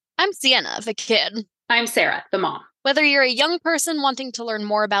I'm Sienna, the kid. I'm Sarah, the mom. Whether you're a young person wanting to learn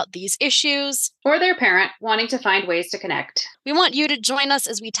more about these issues, or their parent wanting to find ways to connect, we want you to join us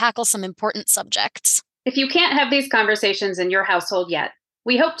as we tackle some important subjects. If you can't have these conversations in your household yet,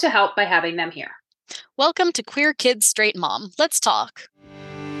 we hope to help by having them here. Welcome to Queer Kids Straight Mom. Let's talk.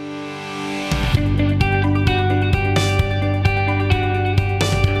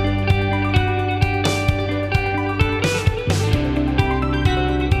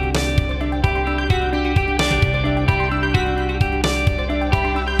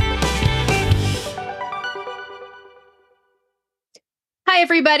 Hi,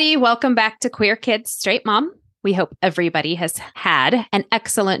 everybody. Welcome back to Queer Kids Straight Mom. We hope everybody has had an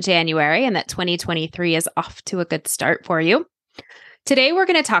excellent January and that 2023 is off to a good start for you. Today, we're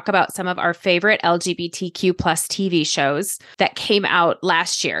going to talk about some of our favorite LGBTQ plus TV shows that came out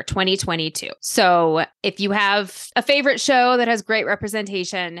last year, 2022. So if you have a favorite show that has great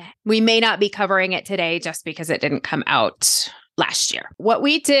representation, we may not be covering it today just because it didn't come out last year. What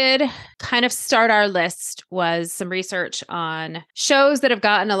we did kind of start our list was some research on shows that have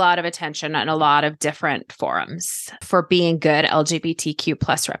gotten a lot of attention on a lot of different forums for being good LGBTQ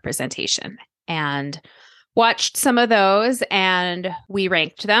plus representation, and watched some of those and we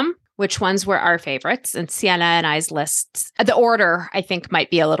ranked them, which ones were our favorites. And Sienna and I's lists, the order I think might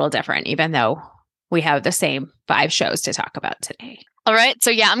be a little different, even though we have the same 5 shows to talk about today. All right.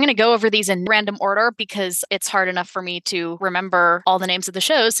 So I'm going to go over these in random order because it's hard enough for me to remember all the names of the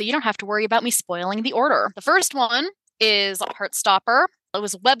shows, so you don't have to worry about me spoiling the order. The first one is Heartstopper. It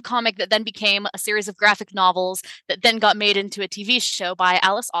was a webcomic that then became a series of graphic novels that then got made into a TV show by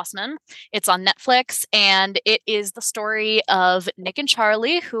Alice Oseman. It's on Netflix, and it is the story of Nick and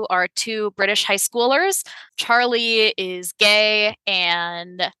Charlie, who are 2 British high schoolers. Charlie is gay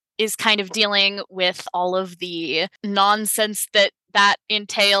and is kind of dealing with all of the nonsense that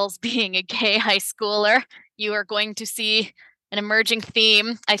entails being a gay high schooler. You are going to see an emerging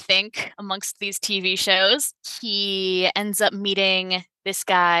theme, I think, amongst these TV shows. He ends up meeting this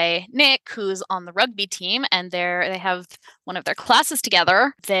guy, Nick, who's on the rugby team, and they have one of their classes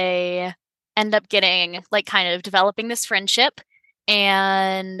together. They end up getting, kind of developing this friendship,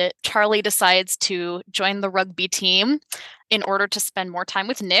 and Charlie decides to join the rugby team in order to spend more time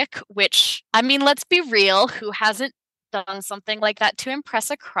with Nick, which, let's be real, who hasn't done something like that to impress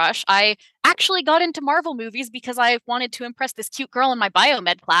a crush? I actually got into Marvel movies because I wanted to impress this cute girl in my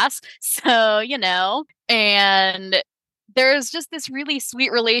biomed class. So, and there's just this really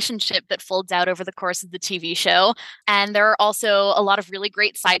sweet relationship that folds out over the course of the TV show. And there are also a lot of really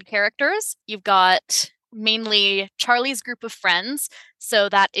great side characters. You've got mainly Charlie's group of friends. So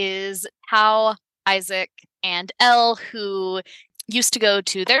that is How, Isaac, and Elle, who used to go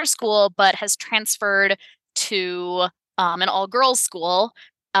to their school, but has transferred to an all-girls school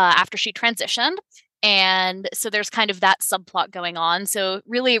after she transitioned. And so there's kind of that subplot going on. So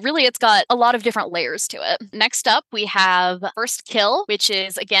really, it's got a lot of different layers to it. Next up, we have First Kill, which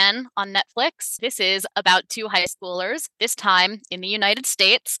is, again, on Netflix. This is about 2 high schoolers, this time in the United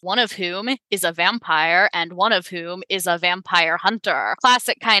States, one of whom is a vampire and one of whom is a vampire hunter.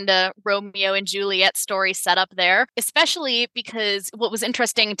 Classic kind of Romeo and Juliet story set up there, especially because what was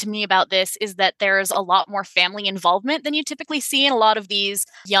interesting to me about this is that there's a lot more family involvement than you typically see in a lot of these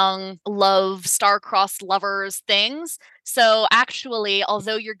young love star-crossed lovers things. So actually,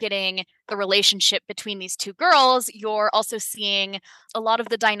 although you're getting the relationship between these 2 girls, you're also seeing a lot of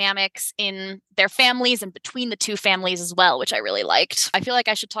the dynamics in their families and between the 2 families as well, which I really liked. I feel like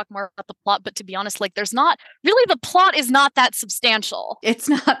I should talk more about the plot, but to be honest, the plot is not that substantial. It's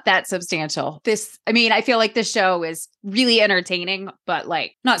not that substantial. I feel like the show is really entertaining, but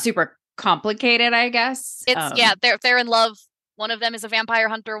not super complicated, I guess. They're in love. One of them is a vampire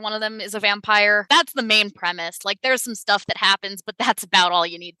hunter. One of them is a vampire. That's the main premise. There's some stuff that happens, but that's about all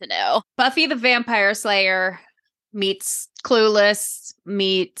you need to know. Buffy the Vampire Slayer meets Clueless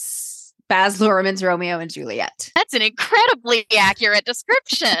meets Baz Luhrmann's Romeo and Juliet. That's an incredibly accurate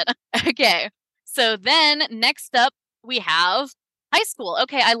description. Okay. So then next up, we have High School.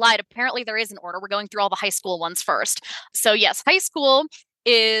 Okay, I lied. Apparently there is an order. We're going through all the high school ones first. So yes, High School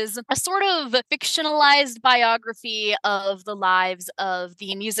is a sort of fictionalized biography of the lives of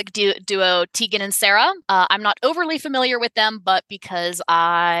the music duo Tegan and Sarah. I'm not overly familiar with them, but because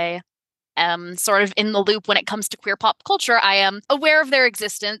I am sort of in the loop when it comes to queer pop culture, I am aware of their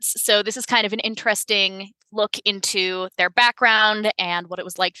existence. So this is kind of an interesting look into their background and what it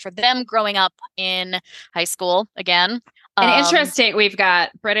was like for them growing up in high school again. And interesting, we've got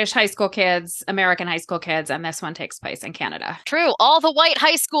British high school kids, American high school kids, and this one takes place in Canada. True, all the white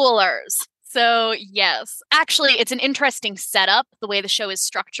high schoolers. So, yes, actually, it's an interesting setup, the way the show is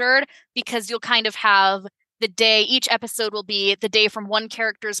structured, because you'll kind of have the day, each episode will be the day from one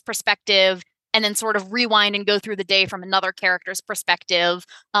character's perspective, and then sort of rewind and go through the day from another character's perspective.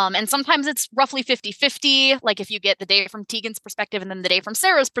 And sometimes it's roughly 50-50, like if you get the day from Tegan's perspective and then the day from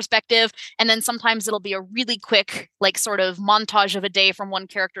Sarah's perspective. And then sometimes it'll be a really quick, like, sort of montage of a day from one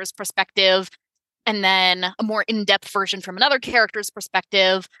character's perspective, and then a more in-depth version from another character's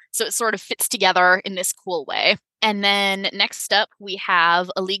perspective. So it sort of fits together in this cool way. And then next up, we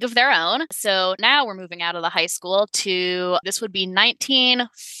have A League of Their Own. So now we're moving out of the high school to, this would be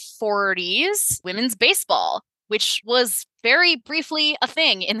 1940s women's baseball, which was very briefly a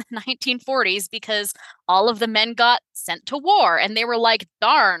thing in the 1940s because all of the men got sent to war and they were like,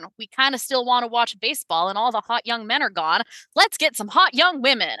 darn, we kind of still want to watch baseball and all the hot young men are gone. Let's get some hot young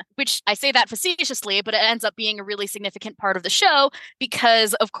women, which I say that facetiously, but it ends up being a really significant part of the show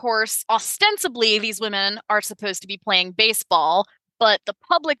because, of course, ostensibly these women are supposed to be playing baseball, but the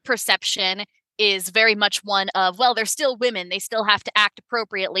public perception is very much one of, well, they're still women. They still have to act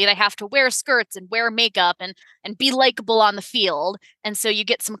appropriately. They have to wear skirts and wear makeup and be likable on the field. And so you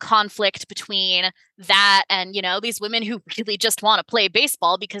get some conflict between that and, you know, these women who really just want to play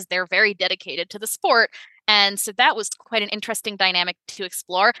baseball because they're very dedicated to the sport. And so that was quite an interesting dynamic to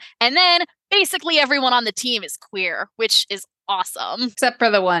explore. And then basically everyone on the team is queer, which is awesome. Except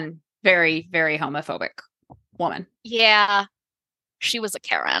for the one very, very homophobic woman. Yeah, she was a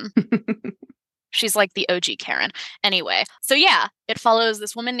Karen. She's like the OG Karen. Anyway, so yeah, it follows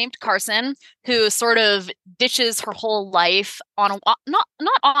this woman named Carson who sort of ditches her whole life on a not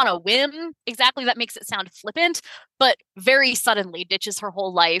on a whim exactly. That makes it sound flippant, but very suddenly ditches her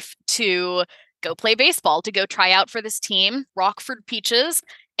whole life to go play baseball, to go try out for this team, Rockford Peaches,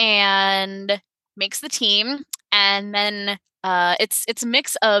 and makes the team. And then it's a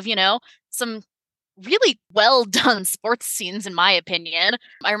mix of, you know, some really well done sports scenes, in my opinion.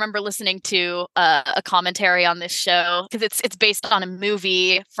 I remember listening to a commentary on this show because it's based on a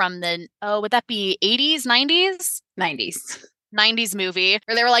movie from the, would that be 80s, 90s? 90s movie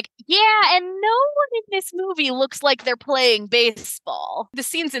where they were like, yeah, and no one in this movie looks like they're playing baseball. The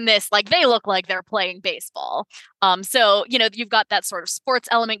scenes in this, like, they look like they're playing baseball. So, you know, you've got that sort of sports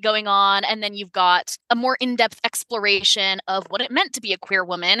element going on, and then you've got a more in-depth exploration of what it meant to be a queer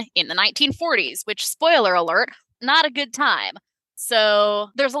woman in the 1940s, which, spoiler alert, not a good time. So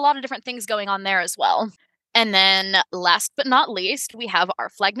there's a lot of different things going on there as well. And then last but not least, we have Our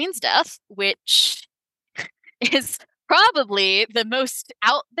Flag Means Death, which is probably the most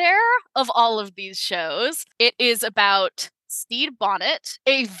out there of all of these shows. It is about Stede Bonnet,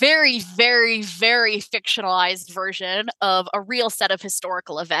 a very, very, very fictionalized version of a real set of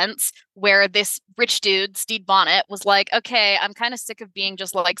historical events where this rich dude, Stede Bonnet, was like, okay, I'm kind of sick of being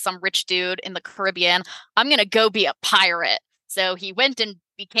just like some rich dude in the Caribbean. I'm going to go be a pirate. So he went and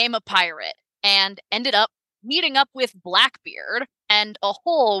became a pirate and ended up meeting up with Blackbeard, and a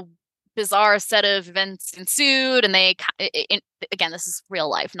whole bizarre set of events ensued. And they, again, this is real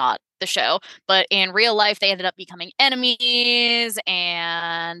life, not the show, but in real life, they ended up becoming enemies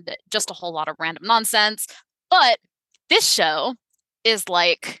and just a whole lot of random nonsense. But this show is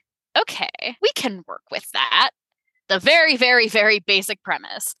like, okay, we can work with that. The very, very, very basic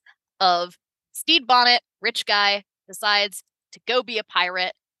premise of Stede Bonnet, rich guy, decides to go be a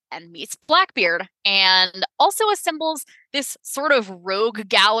pirate and meets Blackbeard, and also assembles this sort of rogue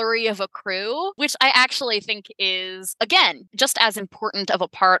gallery of a crew, which I actually think is, again, just as important of a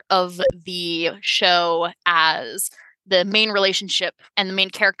part of the show as the main relationship and the main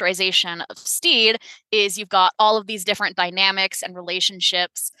characterization of Stede. Is you've got all of these different dynamics and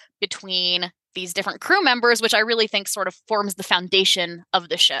relationships between these different crew members, which I really think sort of forms the foundation of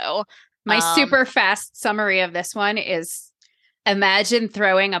the show. My super fast summary of this one is, imagine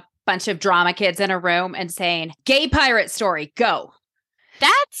throwing a bunch of drama kids in a room and saying, gay pirate story, go.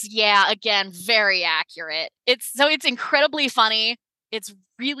 That's, yeah, again, very accurate. It's incredibly funny. It's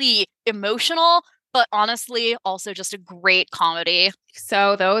really emotional, but honestly, also just a great comedy.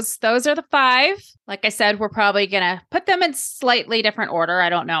 So those are the 5. Like I said, we're probably going to put them in slightly different order. I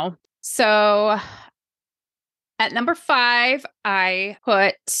don't know. So at number 5, I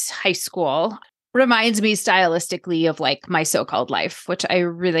put high school. Reminds me stylistically of like My So-Called Life, which I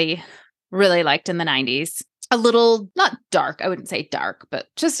really, really liked in the 90s. A little, not dark, I wouldn't say dark, but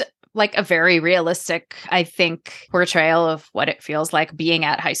just like a very realistic, I think, portrayal of what it feels like being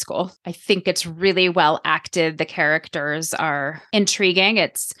at high school. I think it's really well acted. The characters are intriguing.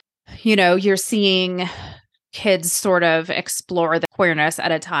 It's, you know, you're seeing kids sort of explore the queerness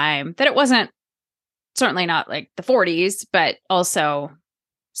at a time that it wasn't, certainly not like the 40s, but also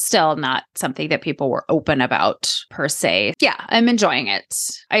still not something that people were open about per se. Yeah, I'm enjoying it.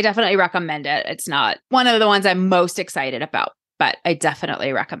 I definitely recommend it. It's not one of the ones I'm most excited about, but I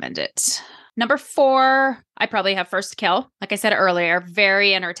definitely recommend it. Number 4, I probably have First Kill. Like I said earlier,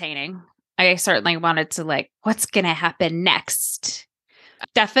 very entertaining. I certainly wanted to what's going to happen next?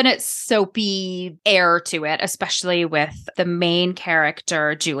 Definite soapy air to it, especially with the main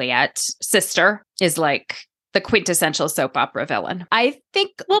character, Juliet's sister, is the quintessential soap opera villain. I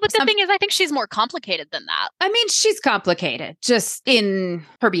think. Well, but the thing is, I think she's more complicated than that. I mean, she's complicated just in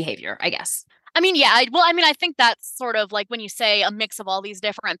her behavior, I guess. I mean, yeah. I think that's sort of like when you say a mix of all these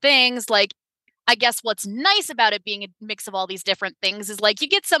different things, I guess what's nice about it being a mix of all these different things is you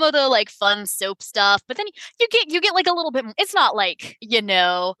get some of the fun soap stuff, but then you get a little bit, it's not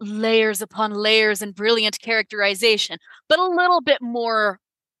layers upon layers and brilliant characterization, but a little bit more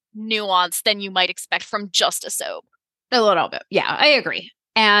nuance than you might expect from just a soap. A little bit. Yeah, I agree.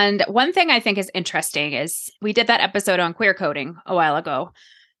 And one thing I think is interesting is we did that episode on queer coding a while ago.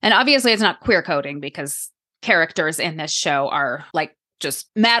 And obviously it's not queer coding because characters in this show are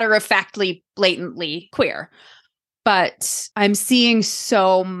just matter-of-factly, blatantly queer. But I'm seeing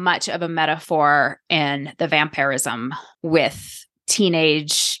so much of a metaphor in the vampirism with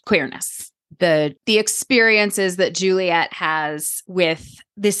teenage queerness. The experiences that Juliet has with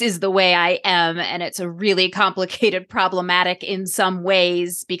this is the way I am, and it's a really complicated, problematic in some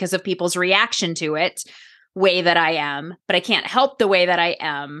ways because of people's reaction to it, way that I am, but I can't help the way that I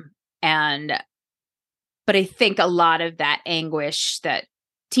am. But I think a lot of that anguish that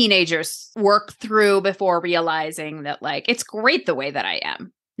teenagers work through before realizing that it's great the way that I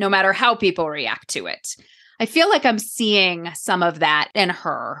am, no matter how people react to it. I feel like I'm seeing some of that in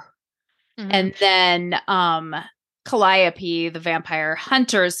her. Mm-hmm. And then Calliope, the vampire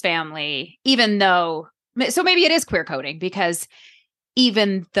hunter's family, so maybe it is queer coding because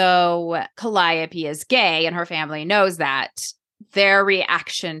even though Calliope is gay and her family knows that, their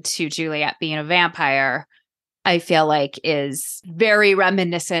reaction to Juliet being a vampire, I feel like is very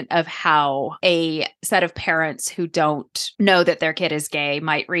reminiscent of how a set of parents who don't know that their kid is gay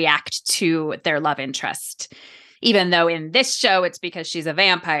might react to their love interest. Even though in this show, it's because she's a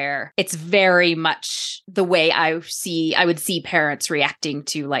vampire, it's very much the way I would see parents reacting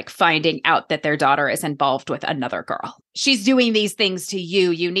to finding out that their daughter is involved with another girl. She's doing these things to you.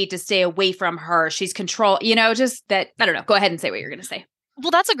 You need to stay away from her. She's just that. I don't know. Go ahead and say what you're going to say.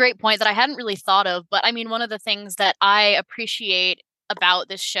 Well, that's a great point that I hadn't really thought of. But I mean, one of the things that I appreciate about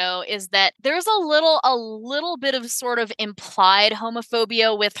this show is that there's a little bit of sort of implied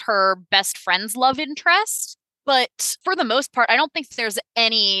homophobia with her best friend's love interest. But for the most part, I don't think there's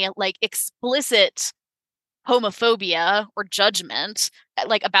any explicit homophobia or judgment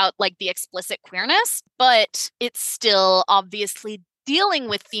about the explicit queerness, but it's still obviously dealing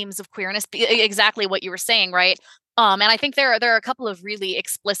with themes of queerness, exactly what you were saying, right? And I think there are a couple of really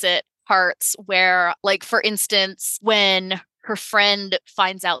explicit parts where, for instance, when her friend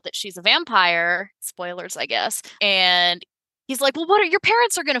finds out that she's a vampire, spoilers, I guess, and he's like, well, your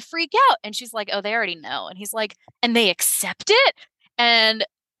parents are going to freak out. And she's like, oh, they already know. And he's like, and they accept it? And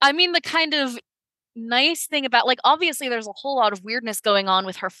I mean, the kind of nice thing about obviously there's a whole lot of weirdness going on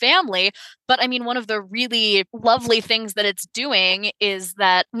with her family, but I mean, one of the really lovely things that it's doing is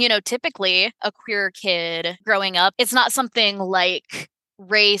that, typically a queer kid growing up, it's not something like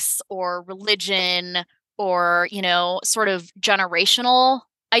race or religion or, sort of generational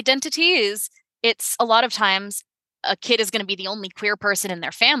identities. It's a lot of times a kid is going to be the only queer person in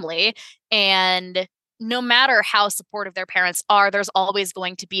their family. And no matter how supportive their parents are, there's always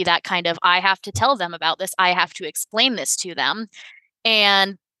going to be that kind of, I have to tell them about this. I have to explain this to them.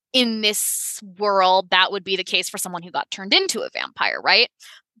 And in this world, that would be the case for someone who got turned into a vampire, right?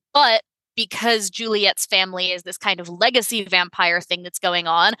 But because Juliet's family is this kind of legacy vampire thing that's going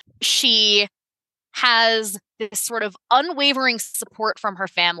on, she has this sort of unwavering support from her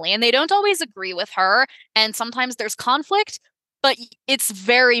family, and they don't always agree with her, and sometimes there's conflict, but it's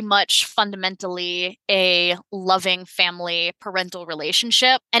very much fundamentally a loving family parental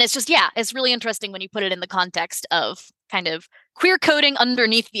relationship. And it's just, it's really interesting when you put it in the context of kind of queer coding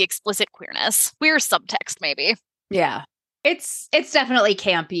underneath the explicit queerness. Queer subtext, maybe. Yeah. It's definitely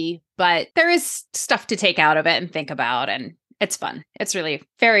campy, but there is stuff to take out of it and think about, and it's fun. It's really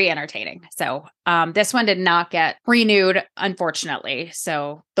very entertaining. So this one did not get renewed, unfortunately.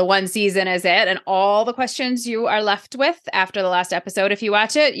 So the one season is it. And all the questions you are left with after the last episode, if you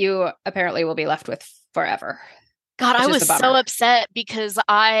watch it, you apparently will be left with forever. God, I which is was a so bummer. upset because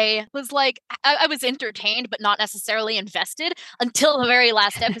I was like, I was entertained, but not necessarily invested until the very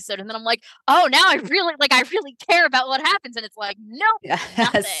last episode. And then I'm like, oh, now I really care about what happens. And it's like, nope, Yeah.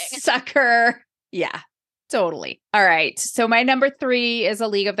 nothing. Sucker. Yeah, totally. All right. So my number 3 is A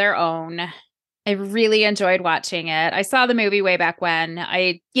League of Their Own. I really enjoyed watching it. I saw the movie way back when.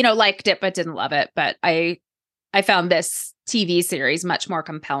 I, liked it, but didn't love it. But I found this TV series much more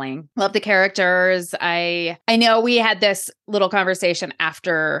compelling. Love the characters. I know we had this little conversation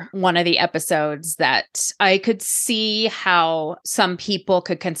after one of the episodes that I could see how some people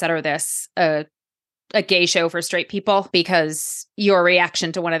could consider this a gay show for straight people, because your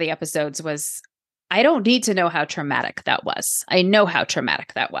reaction to one of the episodes was, I don't need to know how traumatic that was. I know how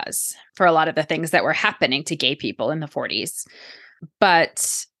traumatic that was for a lot of the things that were happening to gay people in the 40s.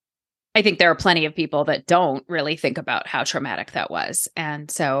 But I think there are plenty of people that don't really think about how traumatic that was.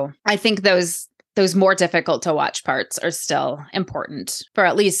 And so I think those more difficult to watch parts are still important for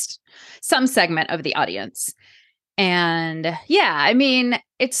at least some segment of the audience. And yeah, I mean,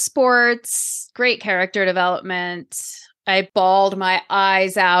 it's sports, great character development. I bawled my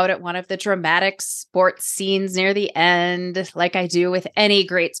eyes out at one of the dramatic sports scenes near the end, like I do with any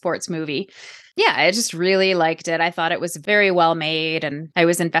great sports movie. Yeah, I just really liked it. I thought it was very well made, and I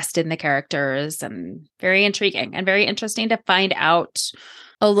was invested in the characters, and very intriguing and very interesting to find out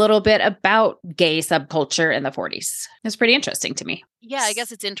a little bit about gay subculture in the 40s. It's pretty interesting to me. Yeah, I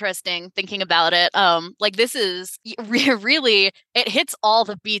guess it's interesting thinking about it. Like this is really, it hits all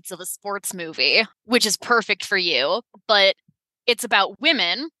the beats of a sports movie, which is perfect for you, but it's about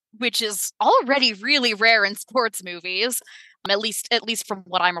women, which is already really rare in sports movies. At least from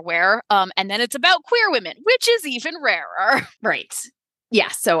what I'm aware. And then it's about queer women, which is even rarer. Right. Yeah.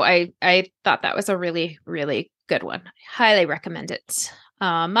 So I thought that was a really, really good one. I highly recommend it.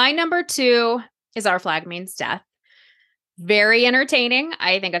 My number 2 is Our Flag Means Death. Very entertaining.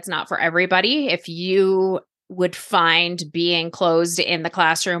 I think it's not for everybody. If you would find being closed in the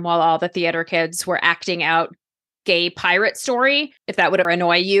classroom while all the theater kids were acting out gay pirate story, if that would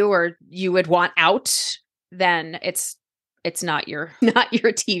annoy you or you would want out, then it's not your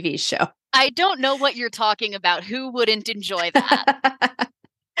TV show. I don't know what you're talking about. Who wouldn't enjoy that?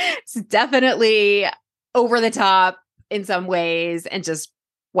 It's definitely over the top in some ways and just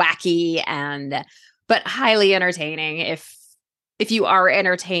wacky but highly entertaining if you are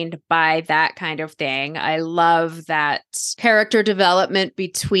entertained by that kind of thing. I love that character development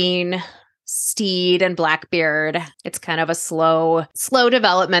between Steed and Blackbeard. It's kind of a slow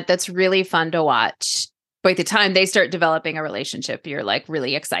development that's really fun to watch. By the time they start developing a relationship, you're like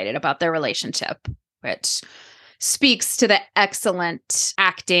really excited about their relationship, which speaks to the excellent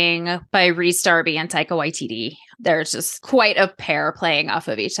acting by Rhys Darby and Taika Waititi. They're just quite a pair playing off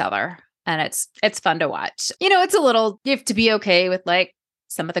of each other. And it's fun to watch. It's a little, you have to be okay with like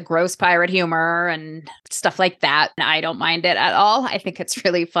some of the gross pirate humor and stuff like that. And I don't mind it at all. I think it's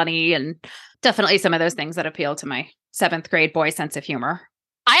really funny and definitely some of those things that appeal to my 7th grade boy sense of humor.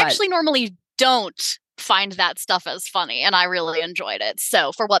 I actually normally don't find that stuff as funny, and I really enjoyed it.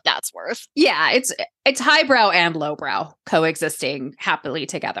 So for what that's worth. Yeah, it's highbrow and lowbrow coexisting happily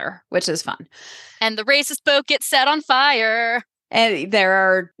together, which is fun. And the racist boat gets set on fire. And there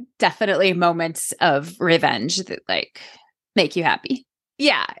are definitely moments of revenge that like make you happy.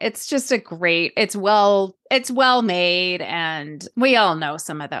 Yeah, it's just it's well made, and we all know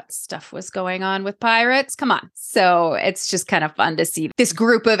some of that stuff was going on with pirates. Come on. So it's just kind of fun to see this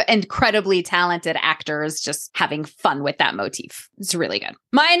group of incredibly talented actors just having fun with that motif. It's really good.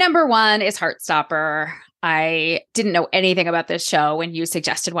 My number 1 is Heartstopper. I didn't know anything about this show when you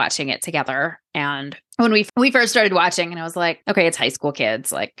suggested watching it together. And when we first started watching, and I was like, okay, it's high school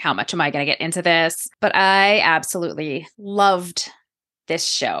kids. Like, how much am I going to get into this? But I absolutely loved this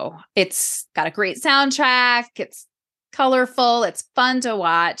show. It's got a great soundtrack. It's colorful. It's fun to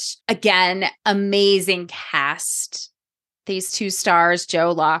watch. Again, amazing cast. These 2 stars,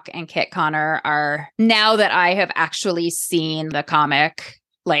 Joe Locke and Kit Connor, are, now that I have actually seen the comic,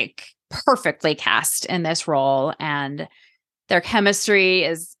 like perfectly cast in this role, and their chemistry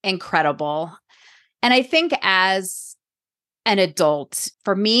is incredible. And I think as an adult,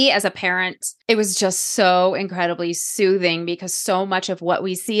 for me as a parent, it was just so incredibly soothing, because so much of what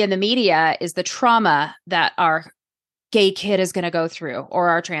we see in the media is the trauma that our gay kid is going to go through, or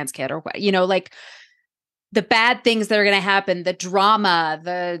our trans kid, or what, like the bad things that are going to happen, the drama,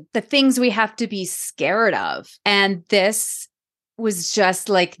 the things we have to be scared of. And this was just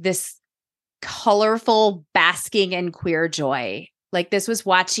like this colorful basking in queer joy. Like, this was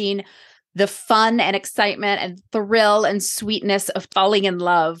watching the fun and excitement and thrill and sweetness of falling in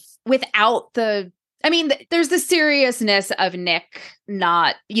love without the I mean, there's the seriousness of Nick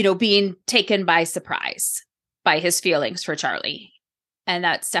not, being taken by surprise by his feelings for Charlie. And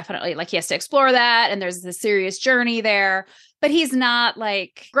that's definitely like he has to explore that. And there's the serious journey there, but he's not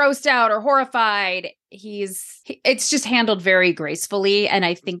like grossed out or horrified. It's just handled very gracefully. And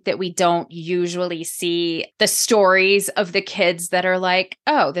I think that we don't usually see the stories of the kids that are like,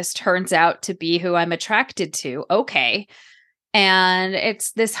 oh, this turns out to be who I'm attracted to. Okay. And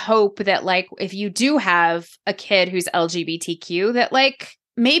it's this hope that like, if you do have a kid who's LGBTQ, that like,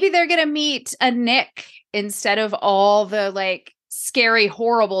 maybe they're going to meet a Nick instead of all the like scary,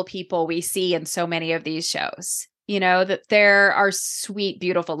 horrible people we see in so many of these shows. That there are sweet,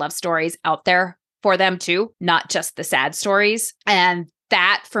 beautiful love stories out there for them too, not just the sad stories. And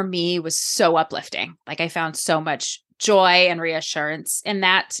that for me was so uplifting. Like I found so much joy and reassurance in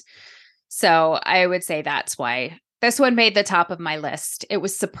that. So I would say that's why this one made the top of my list. It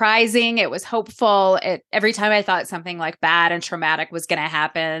was surprising. It was hopeful. Every time I thought something like bad and traumatic was going to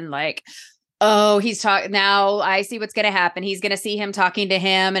happen, like, oh, he's talking now. I see what's going to happen. He's going to see him talking to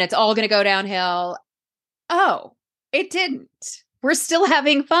him and it's all going to go downhill. Oh, it didn't. We're still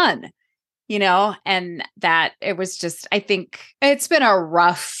having fun, and that it was just, I think it's been a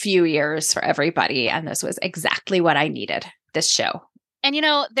rough few years for everybody. And this was exactly what I needed, this show. And,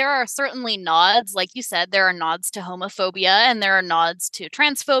 there are certainly nods, like you said, there are nods to homophobia and there are nods to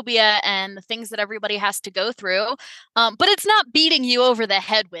transphobia and the things that everybody has to go through. But it's not beating you over the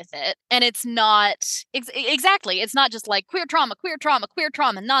head with it. And it's not exactly. It's not just like queer trauma,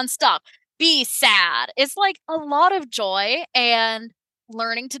 nonstop. Be sad. It's like a lot of joy and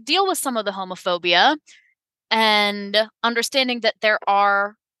learning to deal with some of the homophobia and understanding that there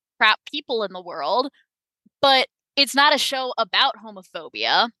are crap people in the world. But it's not a show about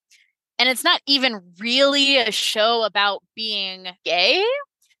homophobia, and it's not even really a show about being gay.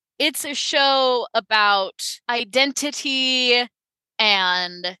 It's a show about identity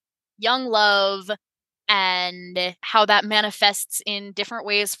and young love and how that manifests in different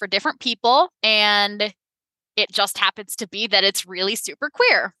ways for different people. And it just happens to be that it's really super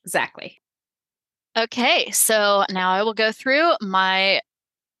queer. Exactly. Okay, so now I will go through my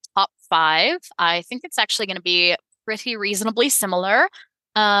top 5. I think it's actually going to be pretty reasonably similar,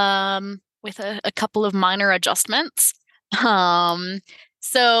 with a couple of minor adjustments.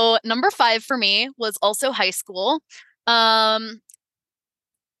 So number 5 for me was also high school.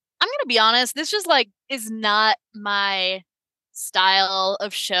 I'm going to be honest, this just like is not my style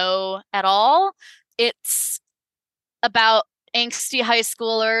of show at all. It's about angsty high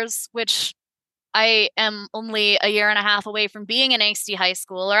schoolers, which I am only a year and a half away from being an angsty high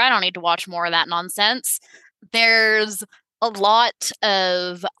schooler. I don't need to watch more of that nonsense. There's a lot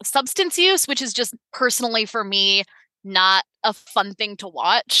of substance use, which is just personally for me not a fun thing to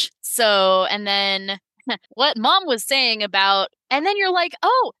watch. So, and then what mom was saying about, and then you're like,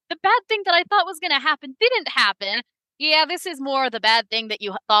 oh, the bad thing that I thought was going to happen didn't happen. Yeah, this is more the bad thing that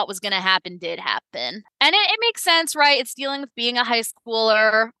you thought was going to happen did happen. And it makes sense, right? It's dealing with being a high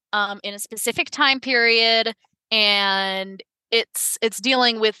schooler in a specific time period, and it's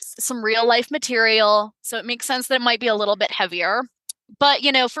dealing with some real life material. So it makes sense that it might be a little bit heavier. But,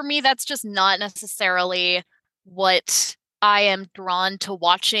 for me, that's just not necessarily what I am drawn to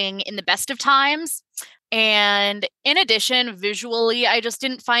watching in the best of times. And in addition, visually, I just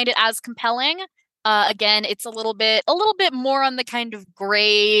didn't find it as compelling. Again, it's a little bit more on the kind of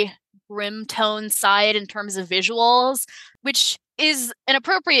gray, grim tone side in terms of visuals, which is an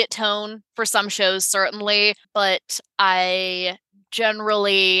appropriate tone for some shows, certainly. But I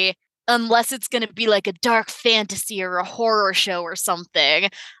generally, unless it's going to be like a dark fantasy or a horror show or something,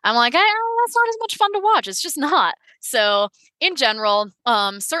 I'm like, that's not as much fun to watch. It's just not. So in general,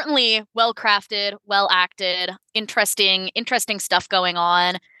 certainly well crafted, well acted, interesting stuff going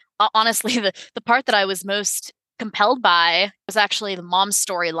on. Honestly, the part that I was most compelled by was actually the mom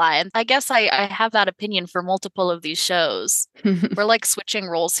storyline. I guess I have that opinion for multiple of these shows. We're like switching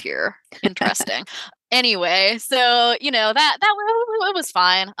roles here. Interesting. Anyway, so that it was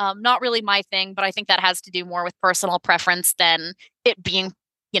fine. Not really my thing, but I think that has to do more with personal preference than it being,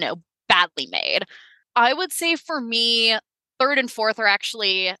 badly made. I would say for me, 3rd and 4th are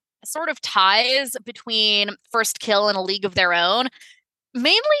actually sort of ties between First Kill and A League of Their Own.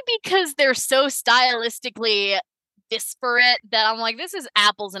 Mainly because they're so stylistically disparate that I'm like, this is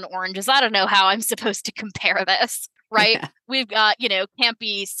apples and oranges. I don't know how I'm supposed to compare this, right? Yeah. We've got,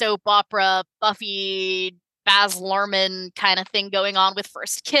 campy soap opera, Buffy, Baz Luhrmann kind of thing going on with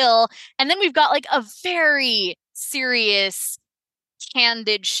First Kill. And then we've got like a very serious,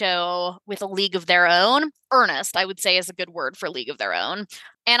 candid show with A League of Their Own. Earnest, I would say, is a good word for League of Their Own.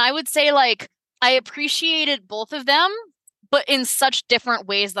 And I would say like I appreciated both of them, but in such different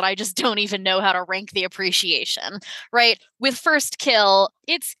ways that I just don't even know how to rank the appreciation, right? With First Kill,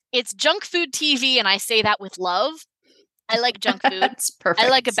 it's junk food TV, and I say that with love. I like junk food. That's perfect. I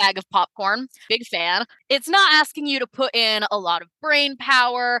like a bag of popcorn. Big fan. It's not asking you to put in a lot of brain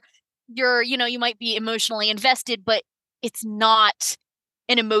power. You might be emotionally invested, but it's not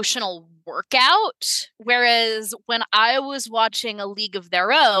an emotional workout. Whereas when I was watching A League of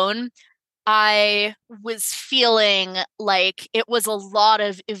Their Own, I was feeling like it was a lot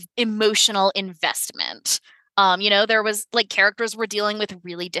of emotional investment. There was like characters were dealing with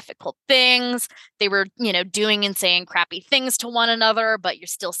really difficult things. They were, doing and saying crappy things to one another, but you're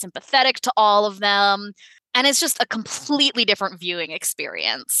still sympathetic to all of them. And it's just a completely different viewing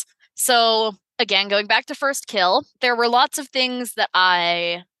experience. So, again, going back to First Kill, there were lots of things that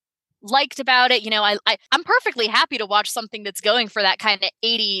I liked about it. I'm perfectly happy to watch something that's going for that kind of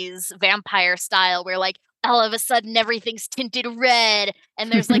 80s vampire style where like all of a sudden everything's tinted red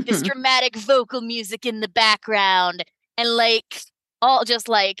and there's like this dramatic vocal music in the background and like all just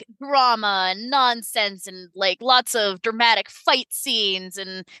like drama and nonsense and like lots of dramatic fight scenes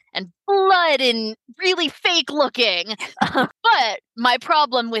and blood and really fake looking. But my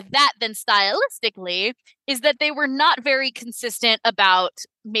problem with that then stylistically is that they were not very consistent about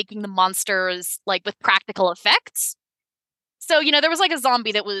making the monsters like with practical effects. So, there was like a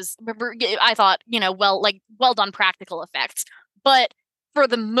zombie that was, I thought, well done practical effects. But for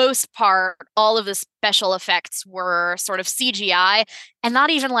the most part, all of the special effects were sort of CGI and not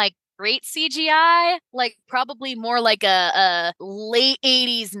even like great CGI, like probably more like a late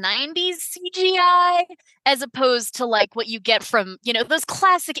 80s, 90s CGI, as opposed to like what you get from, those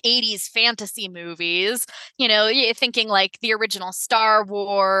classic 80s fantasy movies, you're thinking like the original Star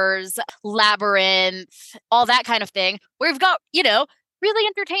Wars, Labyrinth, all that kind of thing, where we've got, really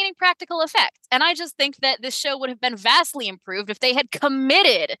entertaining practical effects. And I just think that this show would have been vastly improved if they had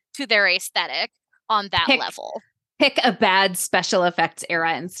committed to their aesthetic on that level. Pick a bad special effects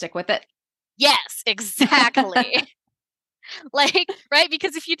era and stick with it. Yes, exactly. Like, right?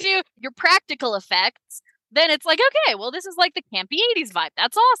 Because if you do your practical effects, then it's like, okay, well, this is like the campy 80s vibe.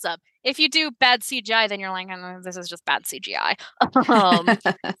 That's awesome. If you do bad CGI, then you're like, oh, this is just bad CGI.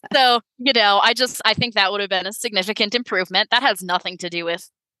 So, I think that would have been a significant improvement. That has nothing to do with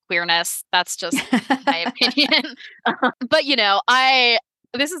queerness. That's just my opinion. But,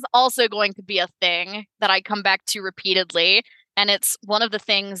 this is also going to be a thing that I come back to repeatedly. And it's one of the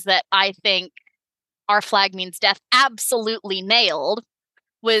things that I think Our Flag Means Death absolutely nailed.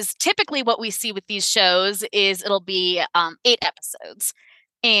 Was typically what we see with these shows is it'll be 8 episodes.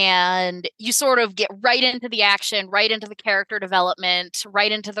 And you sort of get right into the action, right into the character development,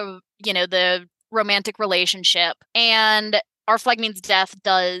 right into the romantic relationship. And Our Flag Means Death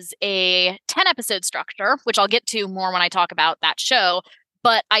does a 10-episode structure, which I'll get to more when I talk about that show.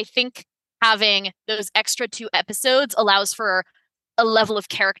 But I think having those extra 2 episodes allows for a level of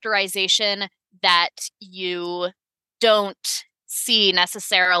characterization that you don't see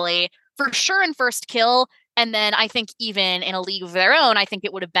necessarily, for sure in First Kill. And then I think even in A League of Their Own, I think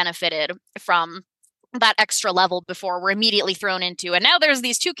it would have benefited from that extra level before we're immediately thrown into. And now there's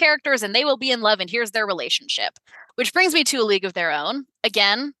these 2 characters and they will be in love and here's their relationship. Which brings me to A League of Their Own.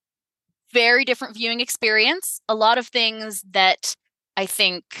 Again, very different viewing experience. A lot of things that I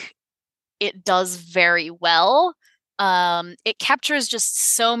think it does very well. It captures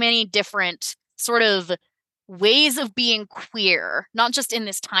just so many different sort of ways of being queer, not just in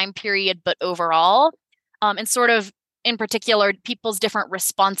this time period, but overall. And sort of in particular, people's different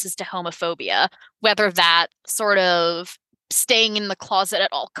responses to homophobia, whether that sort of staying in the closet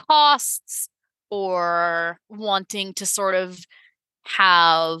at all costs or wanting to sort of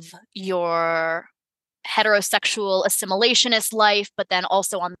have your heterosexual assimilationist life, but then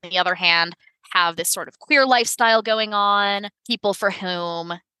also on the other hand, have this sort of queer lifestyle going on, people for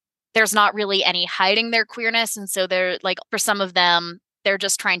whom there's not really any hiding their queerness. And so they're like, for some of them, they're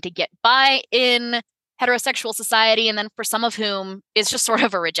just trying to get by in heterosexual society. And then for some of whom it's just sort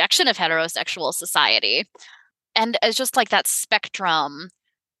of a rejection of heterosexual society. And it's just like that spectrum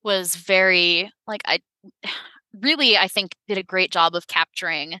was very, like, I think did a great job of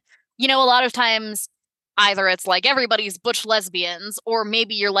capturing, a lot of times either it's like everybody's butch lesbians, or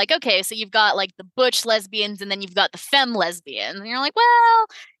maybe you're like, okay, so you've got like the butch lesbians and then you've got the femme lesbians. And you're like, well,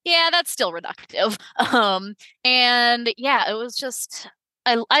 yeah, that's still reductive. And yeah, it was just,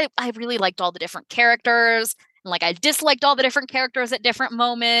 I really liked all the different characters. And like I disliked all the different characters at different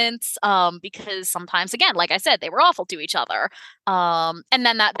moments, because sometimes, again, like I said, they were awful to each other. And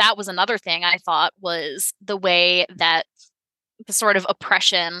then that was another thing I thought was the way that the sort of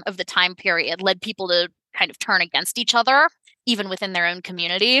oppression of the time period led people to kind of turn against each other, even within their own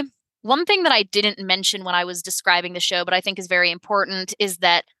community. One thing that I didn't mention when I was describing the show, but I think is very important, is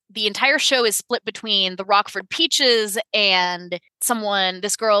that the entire show is split between the Rockford Peaches and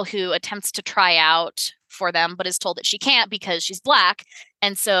this girl who attempts to try out for them, but is told that she can't because she's Black.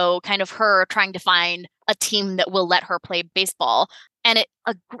 And so kind of her trying to find a team that will let her play baseball. And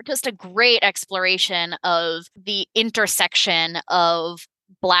just a great exploration of the intersection of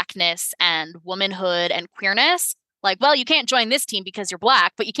Blackness and womanhood and queerness. Like, well, you can't join this team because you're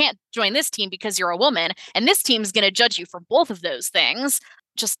Black, but you can't join this team because you're a woman. And this team's going to judge you for both of those things.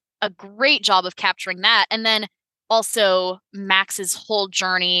 Just a great job of capturing that. And then also Max's whole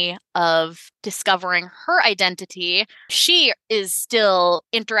journey of discovering her identity. She is still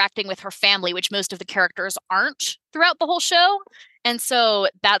interacting with her family, which most of the characters aren't throughout the whole show. And so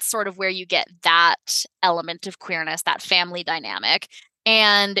that's sort of where you get that element of queerness, that family dynamic.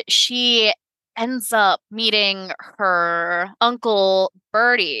 And she ends up meeting her uncle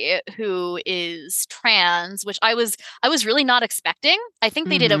Bertie, who is trans, which I was really not expecting. I think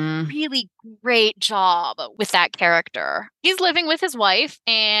they did a really great job with that character. He's living with his wife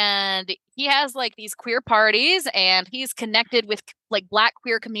and he has like these queer parties and he's connected with like Black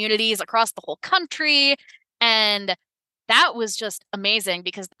queer communities across the whole country. And that was just amazing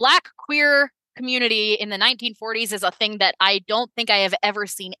because Black queer community in the 1940s is a thing that I don't think I have ever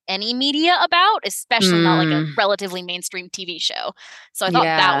seen any media about, especially not like a relatively mainstream TV show. So I thought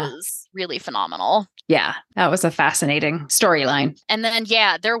that was really phenomenal. Yeah, that was a fascinating storyline. And then,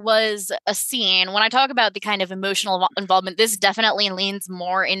 there was a scene. When I talk about the kind of emotional involvement, this definitely leans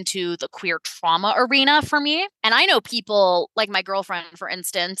more into the queer trauma arena for me. And I know people like my girlfriend, for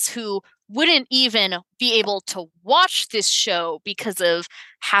instance, who wouldn't even be able to watch this show because of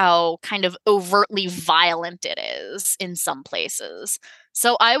how kind of overtly violent it is in some places.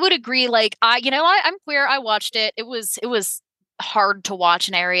 So I would agree, like, I'm queer. I watched it. It was hard to watch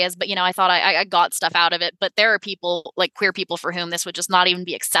in areas, but I thought I got stuff out of it. But there are people, like queer people, for whom this would just not even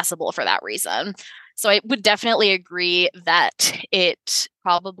be accessible for that reason. So I would definitely agree that it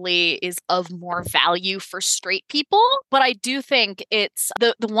probably is of more value for straight people. But I do think it's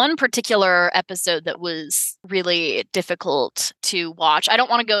the one particular episode that was really difficult to watch. I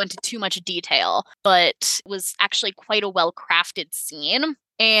don't want to go into too much detail, but it was actually quite a well-crafted scene.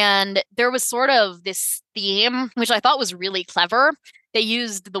 And there was sort of this theme, which I thought was really clever. They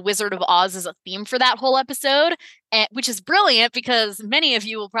used the Wizard of Oz as a theme for that whole episode, which is brilliant because many of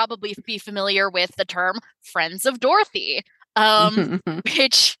you will probably be familiar with the term Friends of Dorothy,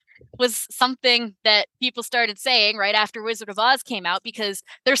 which was something that people started saying right after Wizard of Oz came out, because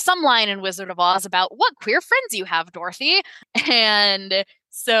there's some line in Wizard of Oz about what queer friends you have, Dorothy. And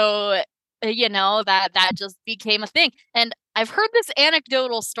so, that just became a thing. And I've heard this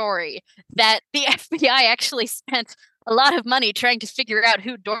anecdotal story that the FBI actually spent a lot of money trying to figure out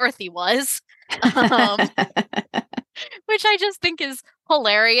who Dorothy was, which I just think is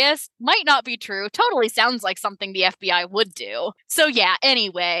hilarious. Might not be true. Totally sounds like something the FBI would do. So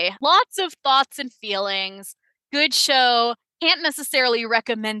anyway, lots of thoughts and feelings. Good show. Can't necessarily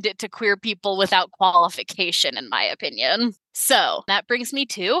recommend it to queer people without qualification, in my opinion. So that brings me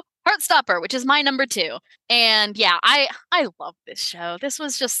to Heartstopper, which is my number 2. And I love this show. This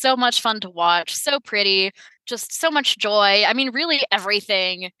was just so much fun to watch. So pretty. Just so much joy. I mean, really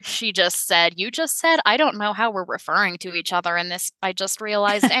everything you just said. I don't know how we're referring to each other in this. I just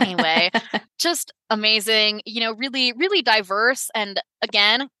realized anyway. Just amazing, really, really diverse. And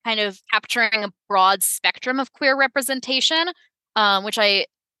again, kind of capturing a broad spectrum of queer representation, which I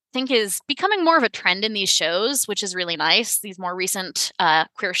think is becoming more of a trend in these shows, which is really nice. These more recent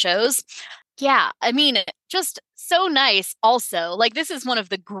queer shows. Yeah, I mean, just so nice also. Like, this is one of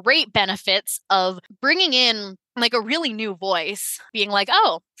the great benefits of bringing in like a really new voice, being like,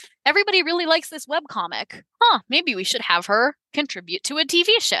 oh, everybody really likes this webcomic. Maybe we should have her contribute to a TV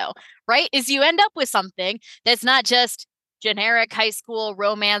show, right? Is you end up with something that's not just generic high school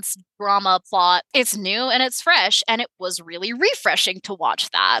romance drama plot. It's new and it's fresh, and it was really refreshing to watch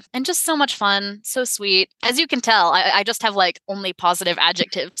that. And just so much fun, so sweet. As you can tell, I just have like only positive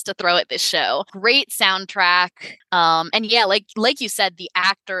adjectives to throw at this show. Great soundtrack. And like you said, the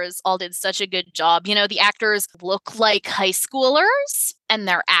actors all did such a good job. The actors look like high schoolers and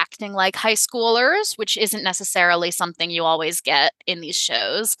they're acting like high schoolers, which isn't necessarily something you always get in these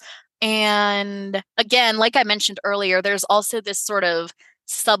shows. And again, like I mentioned earlier, there's also this sort of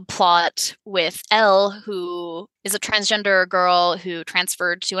subplot with Elle, who is a transgender girl who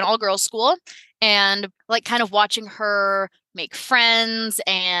transferred to an all-girls school, and like kind of watching her make friends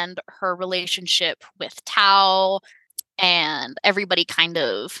and her relationship with Tao. and everybody kind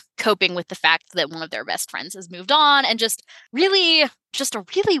of coping with the fact that one of their best friends has moved on, and just a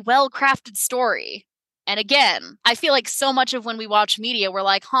really well-crafted story. And again, I feel like so much of when we watch media, we're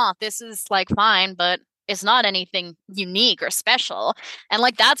like, this is like fine, but it's not anything unique or special. And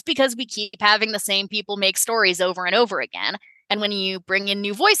like, that's because we keep having the same people make stories over and over again. And when you bring in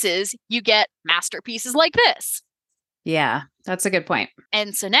new voices, you get masterpieces like this. Yeah, that's a good point.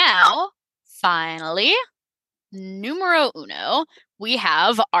 And so now, finally, numero uno, we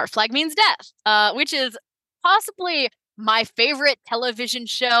have Our Flag Means Death, which is possibly my favorite television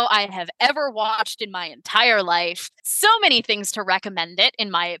show I have ever watched in my entire life. So many things to recommend it, in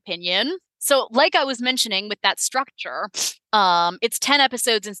my opinion. So like I was mentioning with that structure, it's 10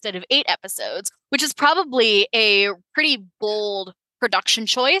 episodes instead of 8 episodes, which is probably a pretty bold production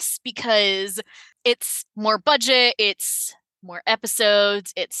choice because it's more budget, it's more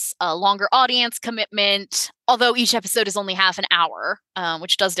episodes, it's a longer audience commitment, although each episode is only half an hour,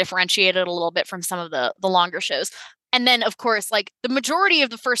 which does differentiate it a little bit from some of the longer shows. And then, of course, like the majority of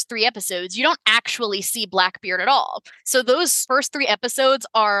the first 3 episodes, you don't actually see Blackbeard at all. So those first 3 episodes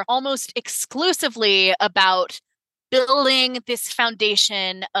are almost exclusively about building this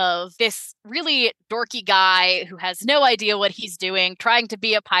foundation of this really dorky guy who has no idea what he's doing, trying to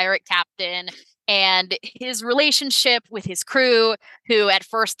be a pirate captain, and his relationship with his crew, who at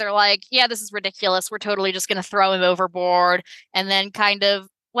first they're like, yeah, this is ridiculous. We're totally just going to throw him overboard. And then kind of,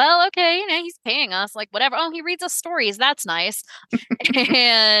 well, okay, he's paying us, like whatever. Oh, he reads us stories. That's nice.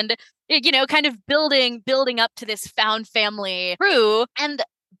 And, kind of building up to this found family crew. And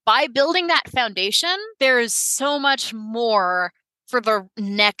by building that foundation, there's so much more for the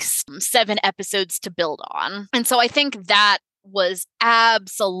next 7 episodes to build on. And so I think that was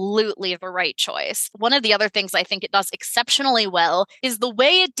absolutely the right choice. One of the other things I think it does exceptionally well is the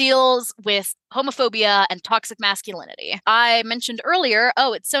way it deals with homophobia and toxic masculinity. I mentioned earlier,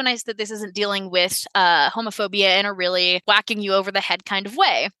 it's so nice that this isn't dealing with homophobia in a really whacking you over the head kind of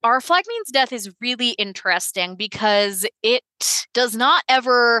way. Our Flag Means Death is really interesting because it does not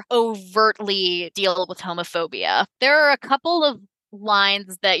ever overtly deal with homophobia. There are a couple of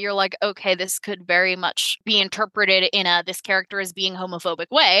lines that you're like, okay, this could very much be interpreted in this character as being homophobic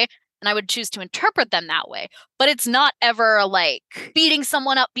way, and I would choose to interpret them that way. But it's not ever like beating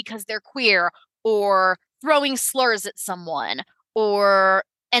someone up because they're queer or throwing slurs at someone or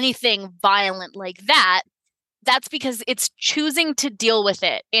anything violent like that. That's because it's choosing to deal with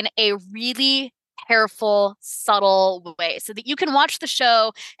it in a really careful, subtle way so that you can watch the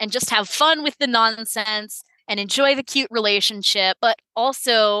show and just have fun with the nonsense and enjoy the cute relationship. But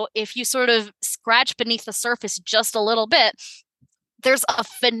also, if you sort of scratch beneath the surface just a little bit, there's a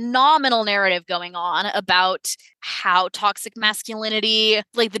phenomenal narrative going on about how toxic masculinity,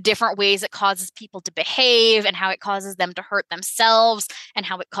 like the different ways it causes people to behave and how it causes them to hurt themselves and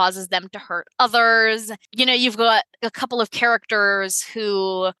how it causes them to hurt others. You've got a couple of characters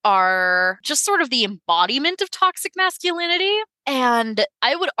who are just sort of the embodiment of toxic masculinity. And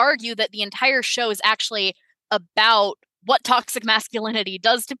I would argue that the entire show is actually about what toxic masculinity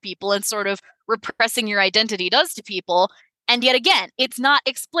does to people and sort of repressing your identity does to people. And yet again, it's not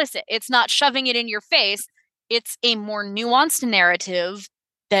explicit. It's not shoving it in your face. It's a more nuanced narrative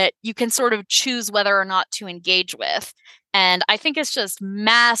that you can sort of choose whether or not to engage with. And I think it's just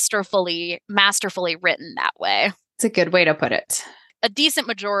masterfully written that way. It's a good way to put it. A decent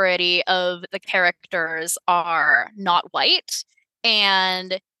majority of the characters are not white,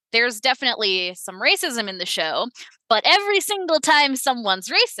 and there's definitely some racism in the show, but every single time someone's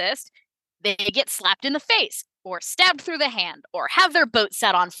racist, they get slapped in the face or stabbed through the hand or have their boat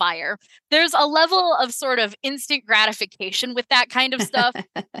set on fire. There's a level of sort of instant gratification with that kind of stuff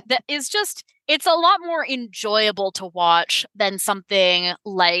that is just, it's a lot more enjoyable to watch than something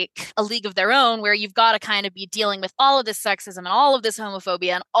like A League of Their Own, where you've got to kind of be dealing with all of this sexism and all of this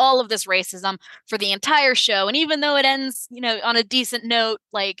homophobia and all of this racism for the entire show. And even though it ends, on a decent note,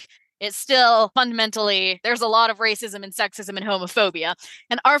 like, it's still fundamentally, there's a lot of racism and sexism and homophobia.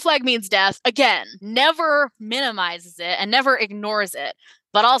 And Our Flag Means Death, again, never minimizes it and never ignores it,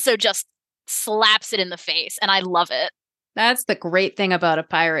 but also just slaps it in the face. And I love it. That's the great thing about a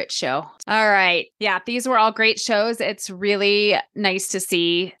pirate show. All right. Yeah, these were all great shows. It's really nice to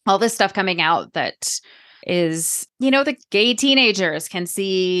see all this stuff coming out that is, the gay teenagers can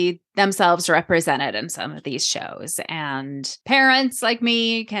see themselves represented in some of these shows. And parents like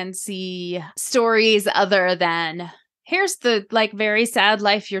me can see stories other than here's the very sad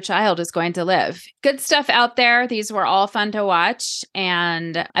life your child is going to live. Good stuff out there. These were all fun to watch.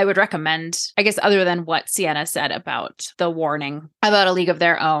 And I would recommend, I guess, other than what Sienna said about the warning about A League of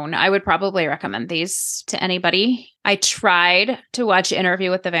Their Own, I would probably recommend these to anybody. I tried to watch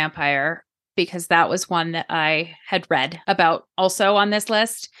Interview with the Vampire because that was one that I had read about also on this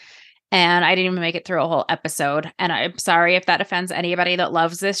list. And I didn't even make it through a whole episode. And I'm sorry if that offends anybody that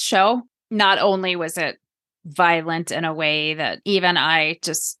loves this show. Not only was it violent in a way that even I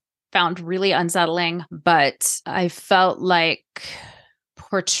just found really unsettling, but I felt like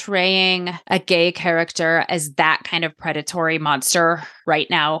portraying a gay character as that kind of predatory monster right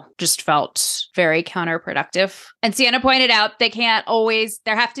now just felt very counterproductive. And Sienna pointed out there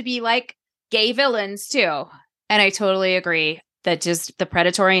have to be gay villains too. And I totally agree that just the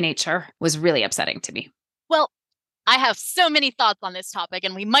predatory nature was really upsetting to me. Well, I have so many thoughts on this topic,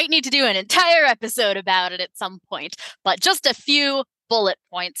 and we might need to do an entire episode about it at some point, but just a few bullet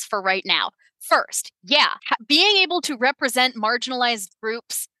points for right now. First, being able to represent marginalized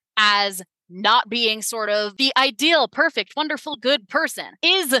groups as not being sort of the ideal, perfect, wonderful, good person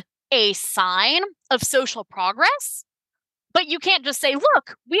is a sign of social progress, but you can't just say,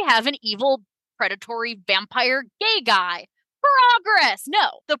 look, we have an evil, predatory, vampire gay guy. Progress.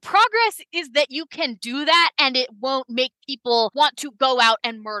 No, the progress is that you can do that and it won't make people want to go out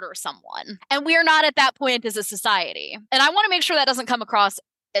and murder someone. And we are not at that point as a society. And I want to make sure that doesn't come across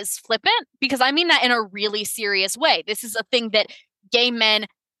as flippant, because I mean that in a really serious way. This is a thing that gay men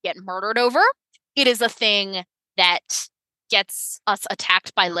get murdered over. It is a thing that gets us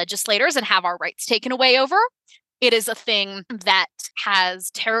attacked by legislators and have our rights taken away over. It is a thing that has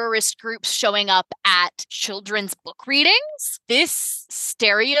terrorist groups showing up at children's book readings. This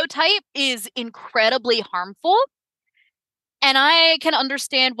stereotype is incredibly harmful. And I can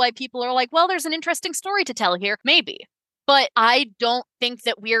understand why people are like, well, there's an interesting story to tell here. Maybe. But I don't think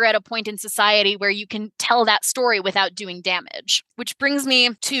that we're at a point in society where you can tell that story without doing damage. Which brings me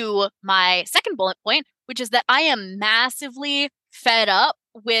to my second bullet point, which is that I am massively fed up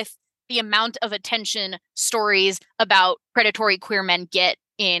with the amount of attention stories about predatory queer men get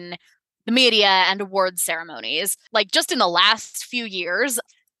in the media and awards ceremonies. Just in the last few years,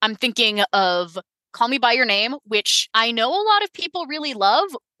 I'm thinking of Call Me By Your Name, which I know a lot of people really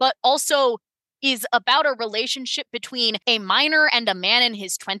love, but also is about a relationship between a minor and a man in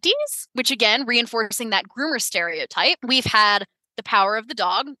his 20s, which again, reinforcing that groomer stereotype. We've had The Power of the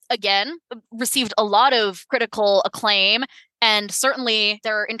Dog, again, received a lot of critical acclaim. And certainly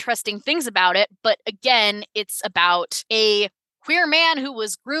there are interesting things about it. But again, it's about a queer man who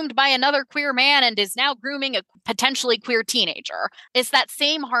was groomed by another queer man and is now grooming a potentially queer teenager. It's that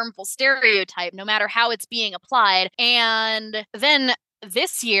same harmful stereotype, no matter how it's being applied. And then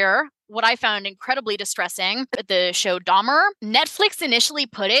this year, what I found incredibly distressing, the show Dahmer, Netflix initially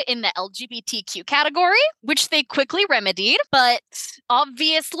put it in the LGBTQ category, which they quickly remedied. But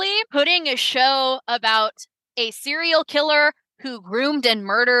obviously, putting a show about a serial killer who groomed and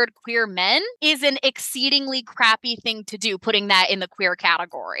murdered queer men is an exceedingly crappy thing to do, putting that in the queer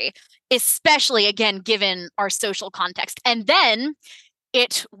category, especially, again, given our social context. And then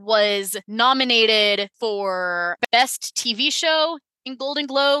it was nominated for Best TV Show in Golden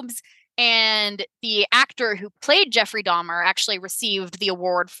Globes, and the actor who played Jeffrey Dahmer actually received the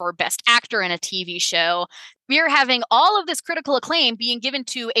award for Best Actor in a TV Show. We are having all of this critical acclaim being given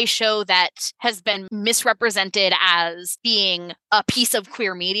to a show that has been misrepresented as being a piece of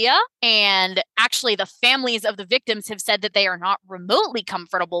queer media. And actually, the families of the victims have said that they are not remotely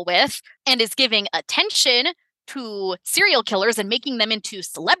comfortable with, and is giving attention to serial killers and making them into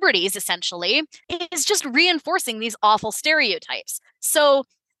celebrities, essentially, is just reinforcing these awful stereotypes. So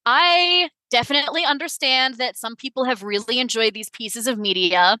I definitely understand that some people have really enjoyed these pieces of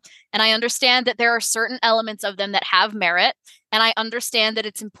media, and I understand that there are certain elements of them that have merit, and I understand that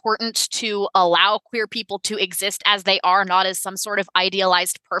it's important to allow queer people to exist as they are, not as some sort of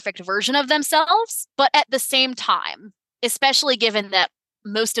idealized perfect version of themselves. But at the same time, especially given that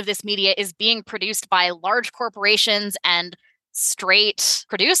most of this media is being produced by large corporations and straight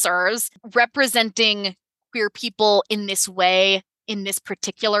producers, representing queer people in this way, in this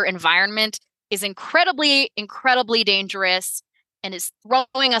particular environment, is incredibly, incredibly dangerous and is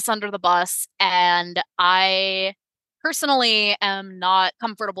throwing us under the bus. And I personally am not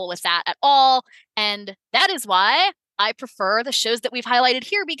comfortable with that at all. And that is why I prefer the shows that we've highlighted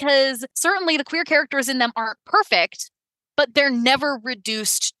here, because certainly the queer characters in them aren't perfect, but they're never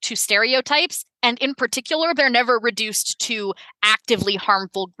reduced to stereotypes. And in particular, they're never reduced to actively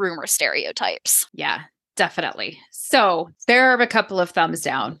harmful groomer stereotypes. Yeah, definitely. So there are a couple of thumbs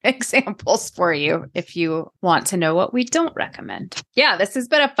down examples for you if you want to know what we don't recommend. Yeah, this has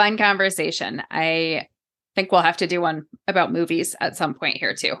been a fun conversation. I think we'll have to do one about movies at some point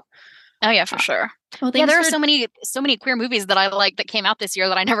here too. Oh yeah, for sure. Well, yeah, there are so many queer movies that I like that came out this year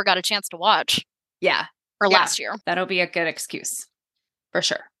that I never got a chance to watch. Yeah. Or last year. That'll be a good excuse. For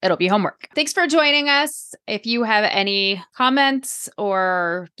sure. It'll be homework. Thanks for joining us. If you have any comments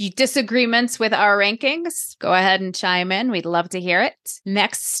or disagreements with our rankings, go ahead and chime in. We'd love to hear it.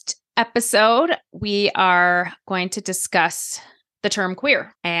 Next episode, we are going to discuss the term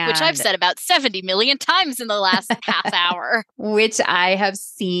queer. Which I've said about 70 million times in the last half hour. Which I have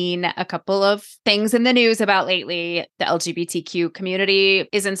seen a couple of things in the news about lately. The LGBTQ community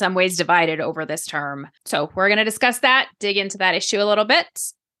is in some ways divided over this term. So we're going to discuss that, dig into that issue a little bit.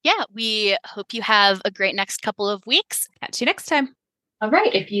 Yeah, we hope you have a great next couple of weeks. Catch you next time. All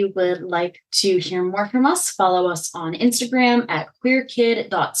right. If you would like to hear more from us, follow us on Instagram at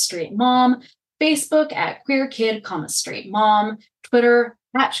queerkid.straightmom, Facebook at queerkid, straightmom, Twitter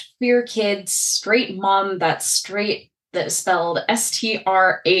at queerkidstraightmom. That's straight, that is spelled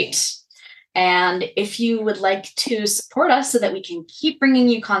STR8. And if you would like to support us so that we can keep bringing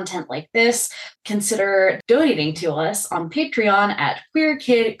you content like this, consider donating to us on Patreon at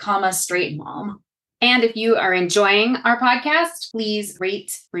queerkid, straightmom. And if you are enjoying our podcast, please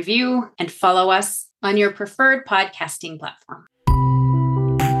rate, review, and follow us on your preferred podcasting platform.